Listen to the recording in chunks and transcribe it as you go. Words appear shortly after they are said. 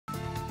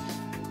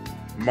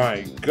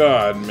My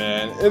God,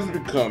 man, it's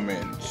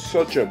becoming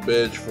such a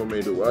bitch for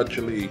me to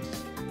actually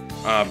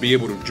be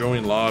able to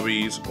join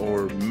lobbies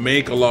or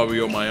make a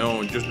lobby on my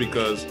own, just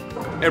because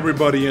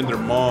everybody and their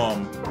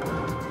mom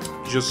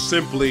just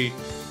simply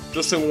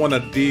doesn't want to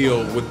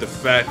deal with the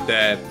fact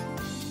that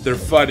they're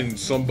fighting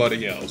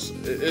somebody else.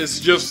 It's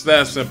just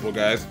that simple,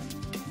 guys.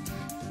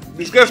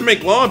 These guys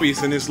make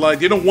lobbies and it's like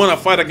they don't want to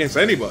fight against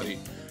anybody,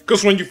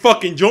 because when you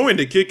fucking join,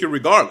 they kick you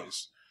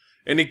regardless.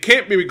 And it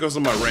can't be because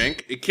of my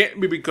rank, it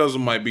can't be because of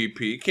my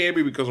BP, it can't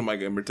be because of my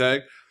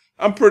gamertag.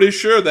 I'm pretty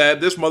sure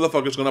that this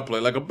motherfucker's gonna play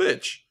like a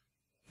bitch.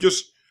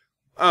 Just,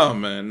 oh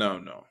man,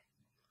 no.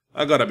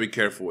 I gotta be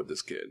careful with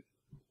this kid.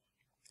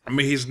 I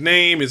mean, his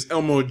name is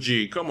Elmo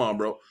G. Come on,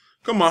 bro.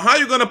 Come on, how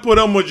you gonna put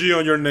Elmo G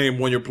on your name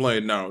when you're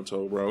playing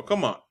Naruto, bro?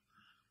 Come on.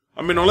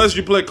 I mean, unless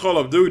you play Call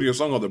of Duty or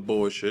some other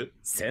bullshit.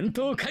 Even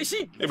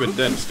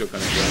then, it's still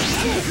kind of good.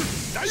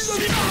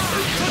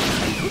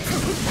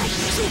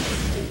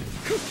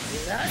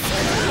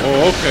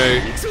 Oh,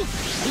 okay.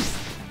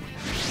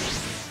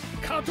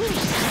 Come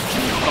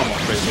on,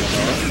 face it,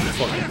 bro.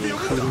 Fucking do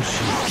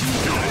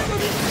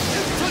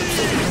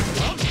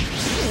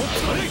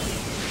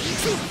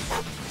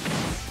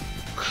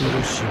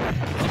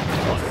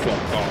oh,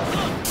 fuck off.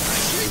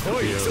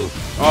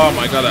 Oh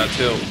my God, that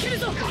tilt.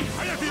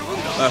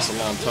 That's a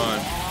long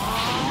time.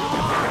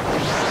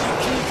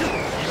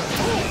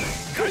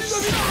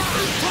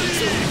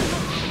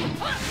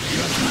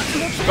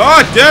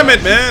 God damn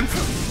it, man!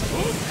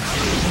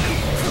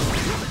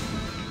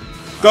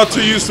 Got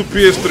too used to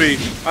PS3.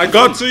 I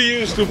got too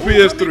used to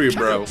PS3,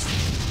 bro.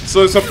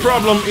 So it's a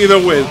problem either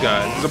way,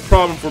 guys. It's a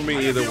problem for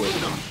me either way.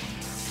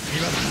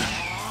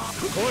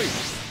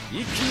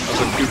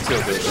 That's a cute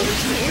tilt there,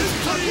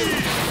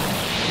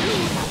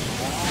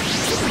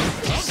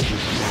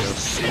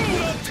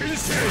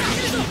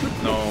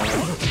 no.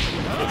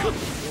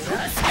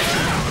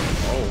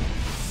 Oh.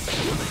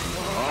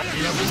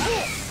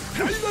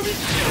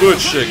 Good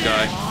shit,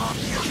 guy.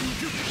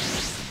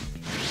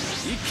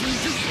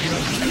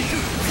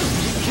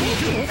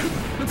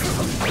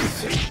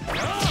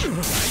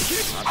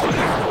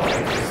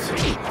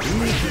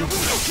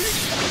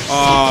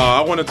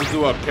 I wanted to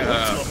do a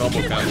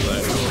combo cancel.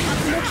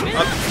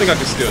 I think I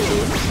can still do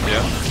it.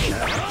 Yeah.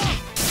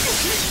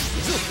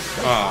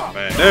 Ah,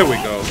 man, there we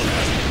go.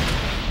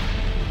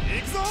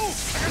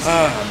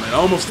 Ah, man, I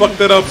almost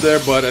fucked it up there,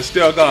 but I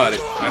still got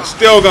it. I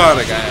still got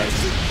it, guys.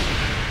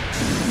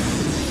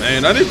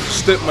 Man, I need to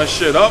step my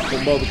shit up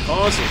on both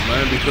consoles,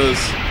 man, because,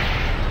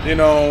 you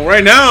know,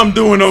 right now I'm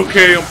doing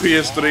okay on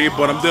PS3,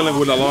 but I'm dealing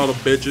with a lot of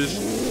bitches.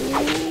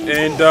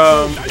 And,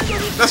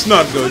 that's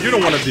not good. You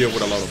don't want to deal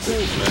with a lot of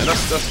bitches, man.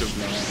 That's just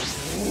not.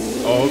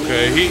 Oh,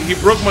 okay. He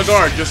broke my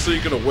guard just so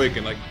you can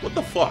awaken. Like, what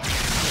the fuck?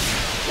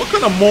 What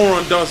kind of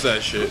moron does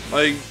that shit?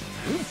 Like...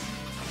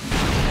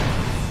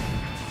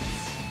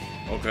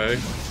 Okay.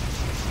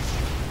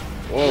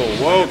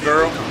 Whoa,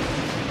 girl.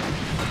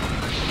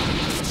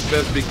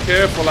 Best be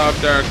careful out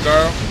there,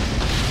 girl.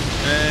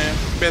 Man,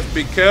 best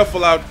be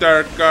careful out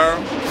there, girl.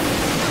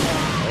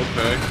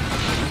 Okay.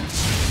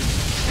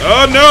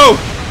 Oh, no!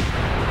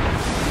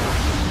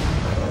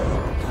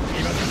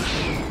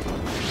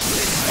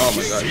 Oh,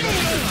 my God.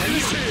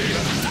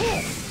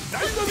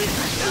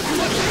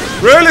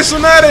 Really,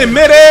 Sonata? In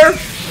midair?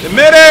 In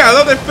midair? I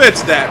thought they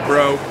fixed that,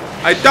 bro.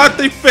 I thought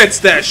they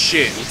fixed that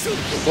shit.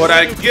 But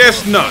I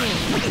guess not.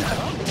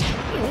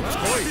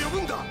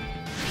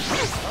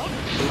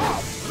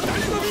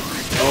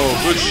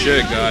 Oh, good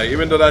shit, guy.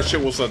 Even though that shit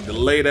was a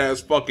delayed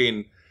ass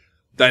fucking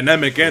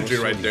dynamic entry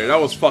right there. That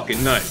was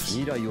fucking nice.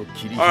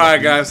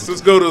 Alright, guys.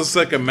 Let's go to the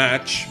second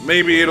match.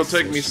 Maybe it'll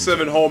take me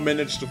 7 whole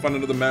minutes to find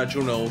another match.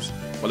 Who knows?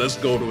 But let's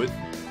go to it.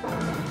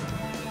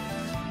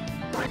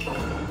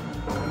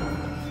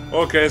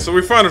 Okay, so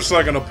we found our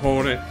second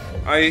opponent.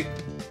 I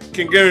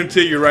can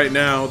guarantee you right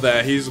now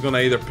that he's gonna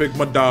either pick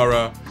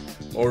Madara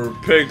or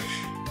pick,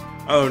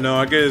 I don't know,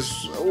 I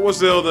guess, what's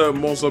the other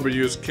most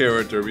overused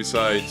character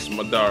besides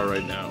Madara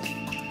right now?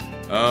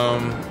 I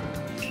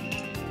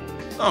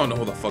don't know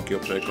who the fuck he'll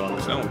pick,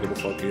 honestly. I don't give a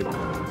fuck either.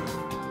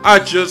 I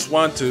just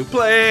want to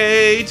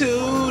play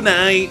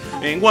tonight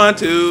and want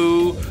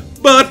to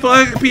butt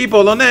fuck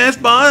people on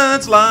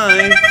Xbox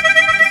Live.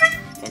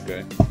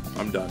 Okay,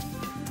 I'm done.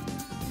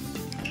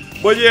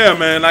 But yeah,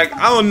 man, like,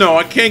 I don't know,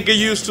 I can't get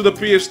used to the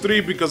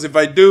PS3 because if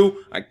I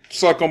do, I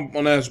suck on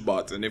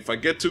Xbox. And if I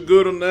get too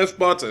good on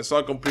Xbox, I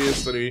suck on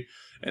PS3.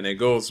 And it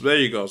goes, there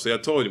you go. See, I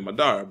told you,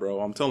 Madara,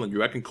 bro. I'm telling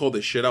you, I can call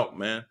this shit out,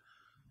 man.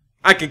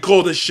 I can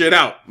call this shit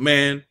out,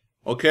 man.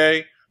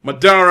 Okay?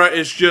 Madara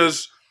is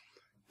just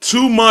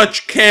too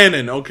much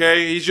canon,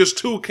 okay? He's just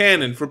too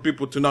canon for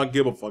people to not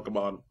give a fuck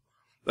about him.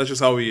 That's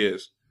just how he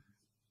is.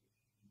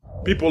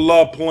 People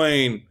love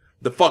playing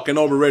the fucking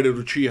overrated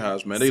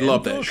Uchihas, man. They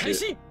love that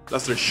shit.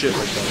 That's their shit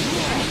right there.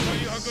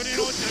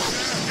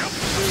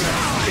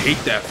 I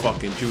hate that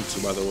fucking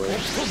jutsu, by the way.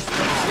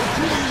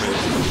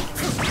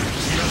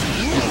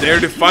 You dare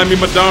defy me,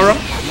 Madara?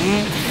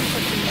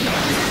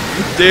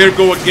 You dare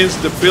go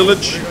against the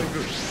village?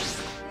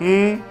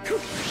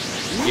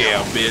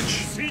 Yeah,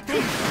 bitch.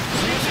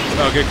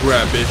 Oh, get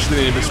grabbed, bitch.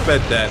 Didn't even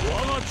expect that.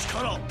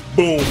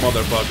 Boom,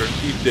 motherfucker.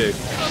 Eat dick.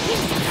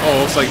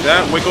 Oh, it's like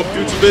that? Wake up,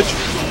 jutsu, bitch.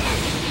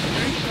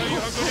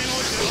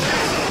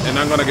 And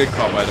I'm gonna get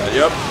caught by that.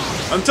 Yep.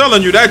 I'm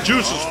telling you, that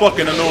juice is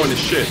fucking annoying as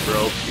shit,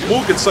 bro.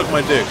 Who can suck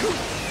my dick?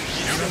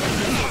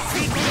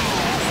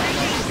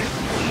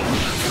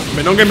 I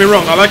mean, don't get me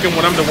wrong. I like it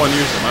when I'm the one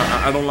using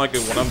them. I don't like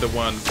it when I'm the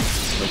one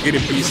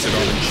getting beasted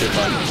on and shit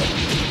by him.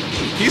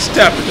 He's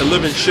tapping the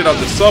living shit out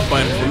the sub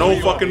button for no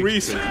fucking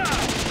reason.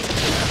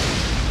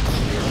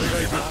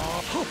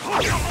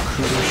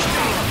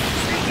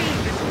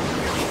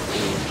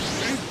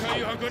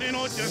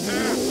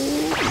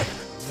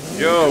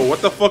 Yo,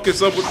 what the fuck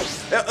is up with...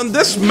 On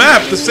this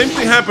map, the same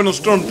thing happened on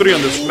Storm 3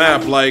 on this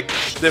map. Like,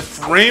 the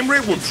frame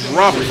rate will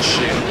drop and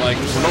shit, like,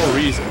 for no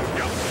reason.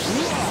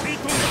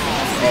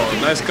 Oh,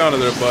 nice counter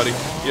there, buddy.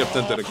 You have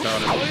 10 to the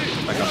counter.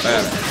 Like a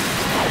bad.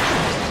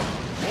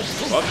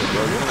 Fuck it,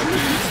 bro.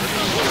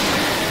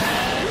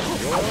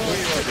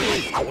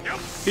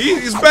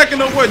 He's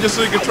backing away just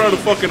so he can try to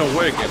fucking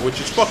awaken, which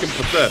is fucking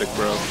pathetic,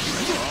 bro.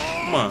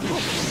 Come on.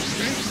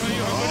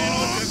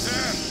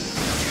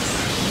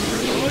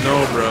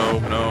 No, bro.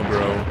 No,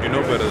 bro. You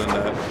know better than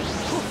that.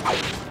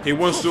 He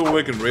wants to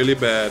awaken really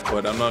bad,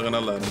 but I'm not gonna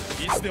let him.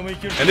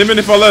 And even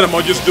if I let him,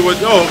 I'll just do it.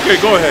 Oh, okay,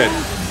 go ahead.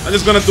 I'm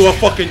just gonna do a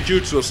fucking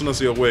jutsu as soon as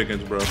he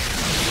awakens, bro.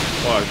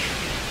 Watch.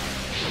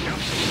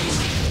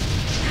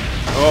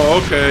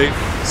 Oh, okay.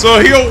 So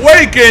he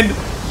awakened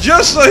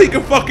just so he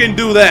can fucking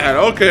do that.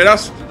 Okay,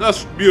 that's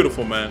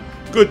beautiful, man.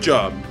 Good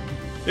job.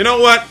 You know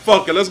what?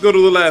 Fuck it. Let's go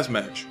to the last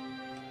match.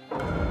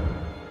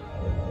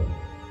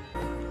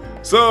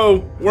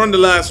 So, we're in the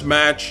last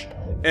match,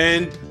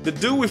 and the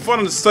dude we fought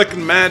in the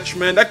second match,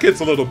 man, that kid's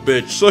a little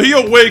bitch. So he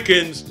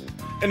awakens,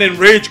 and then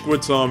rage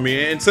quits on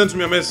me, and sends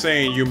me a message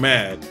saying, "You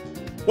mad?"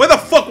 Why the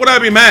fuck would I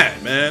be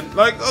mad, man?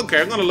 Like, okay,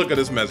 I'm gonna look at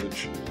this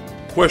message.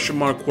 Question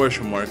mark,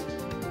 question mark.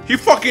 He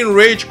fucking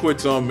rage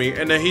quits on me,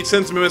 and then he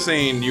sends me a message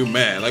saying, "You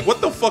mad?" Like,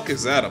 what the fuck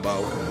is that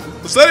about?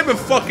 Does that even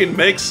fucking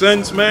make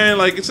sense, man?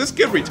 Like, is this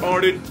kid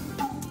retarded?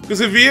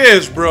 Because if he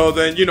is, bro,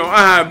 then, you know,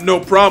 I have no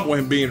problem with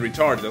him being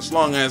retarded as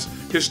long as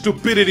his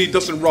stupidity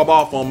doesn't rub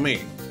off on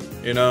me.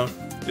 You know?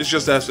 It's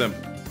just that simple.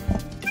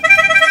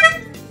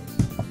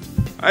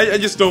 I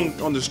just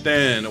don't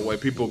understand why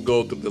people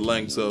go through the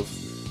lengths of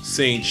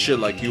saying shit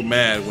like "you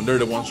mad" when they're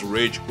the ones who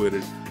rage quit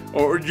it.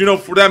 Or, you know,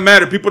 for that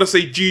matter, people that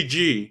say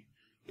GG,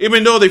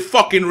 even though they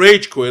fucking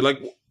rage quit. Like,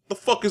 what the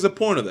fuck is the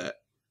point of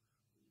that?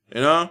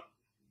 You know?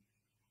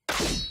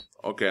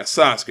 Okay, a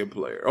Sasuke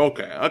player.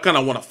 Okay, I kind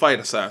of want to fight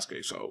a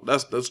Sasuke, so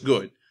that's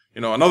good. You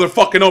know, another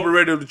fucking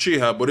overrated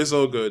Uchiha, but it's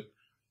all good.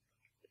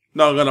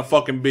 Not gonna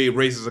fucking be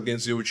racist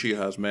against the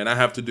Uchihas, man. I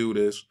have to do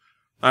this.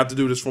 I have to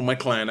do this for my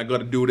clan. I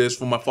gotta do this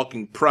for my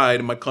fucking pride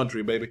in my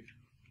country, baby.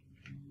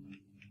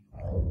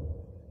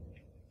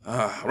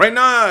 Right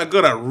now, I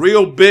got a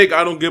real big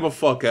I don't give a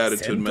fuck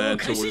attitude, man,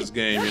 towards this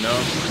game, you know?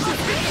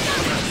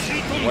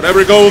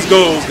 Whatever goes,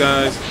 goes,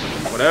 guys.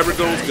 Whatever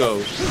goes,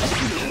 goes.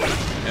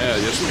 Yeah,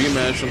 just be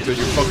match until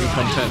you're fucking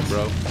content,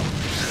 bro.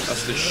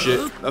 That's the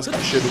shit. That's the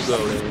shit to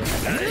go there.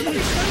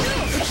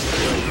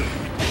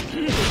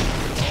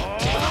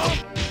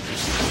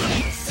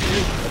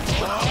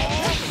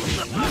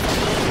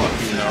 Fuck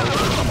you now.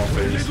 Come on,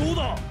 face.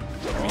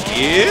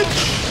 Bitch.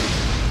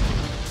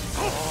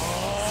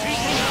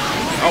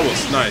 That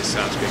was nice,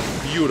 Sasuke.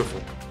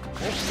 Beautiful.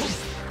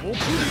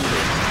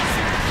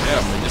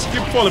 Yeah, man. Just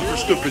keep falling for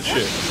stupid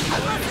shit.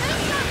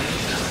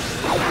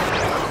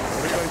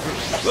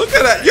 Look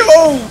at that,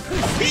 yo!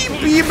 He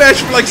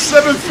B-matched from like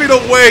 7 feet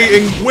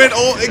away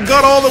and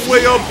got all the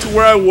way up to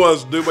where I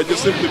was, dude, by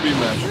just simply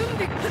B-match.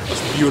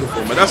 That's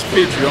beautiful, man. That's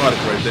patriotic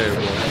right there,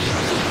 bro.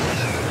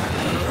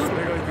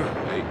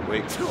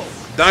 Wait.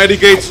 Deity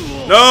gates.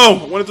 No!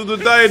 I wanted to do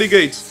the deity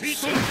gates. Deity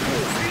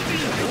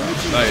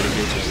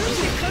gates.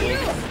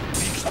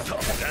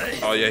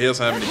 Oh yeah, he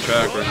doesn't have any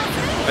chakra.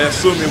 I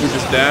assumed he was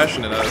just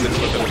dashing and I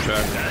didn't look at the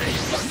chakra.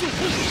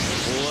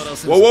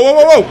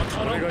 Whoa!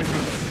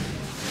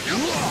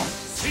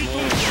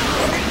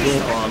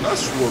 I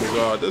swear to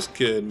God, this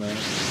kid, man.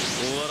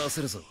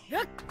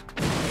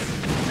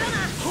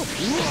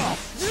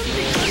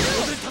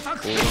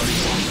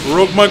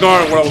 Broke my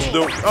guard what I was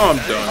doing. Oh, I'm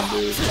done,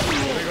 dude.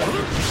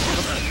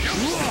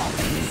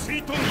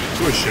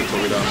 Good shit,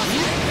 Togedown.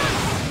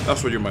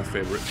 That's what you're my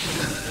favorite.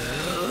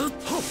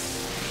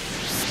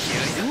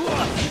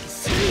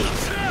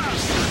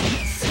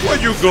 Where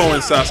you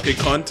going, Sasuke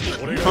cunt?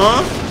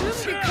 Huh?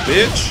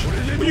 Bitch?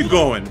 Where you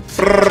going?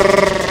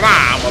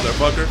 Brrrr,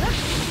 motherfucker.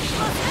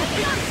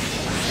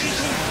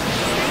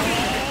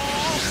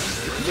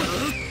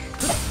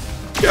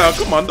 Yeah,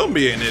 come on, don't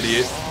be an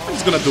idiot. I'm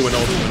just gonna do an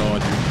ultimate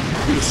on you.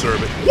 You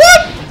deserve it.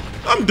 What?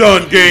 I'm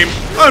done, game.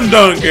 I'm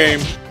done,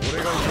 game.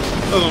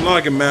 Doesn't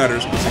like it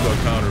matters because he got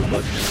countered,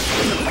 but...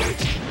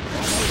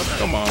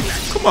 Come on.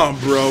 Come on,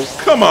 bro.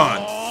 Come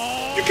on.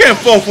 You can't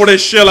fall for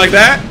this shit like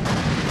that.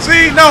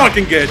 See, now I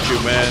can get you,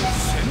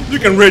 man. You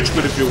can rage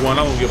quit if you want.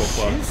 I don't give a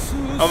fuck.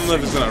 I don't know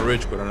if it's gonna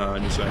rage quit or not.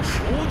 I'm just saying.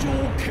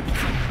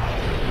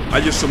 I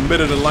just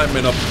submitted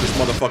enlightenment up this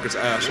motherfucker's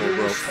asshole,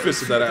 bro.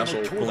 Fisted that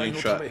asshole, clean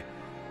shot.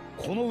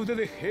 Love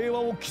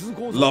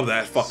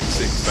that fucking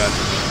sick badge.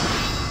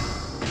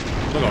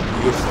 Look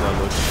how beautiful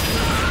that looks.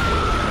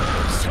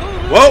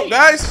 Well,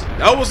 guys,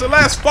 that was the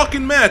last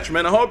fucking match,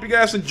 man. I hope you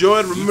guys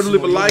enjoyed. Remember to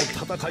leave a like,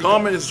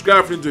 comment, and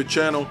subscribe if you're into the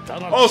channel.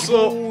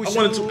 Also, I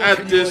wanted to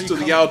add this to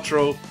the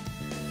outro.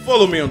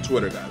 Follow me on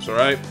Twitter, guys,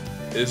 alright?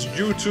 It's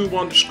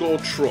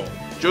YouTube_troll.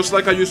 Just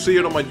like how you see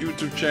it on my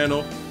YouTube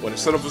channel, but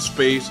instead of a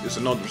space, it's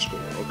an underscore,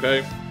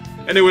 okay?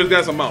 Anyways,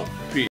 guys, I'm out. Peace.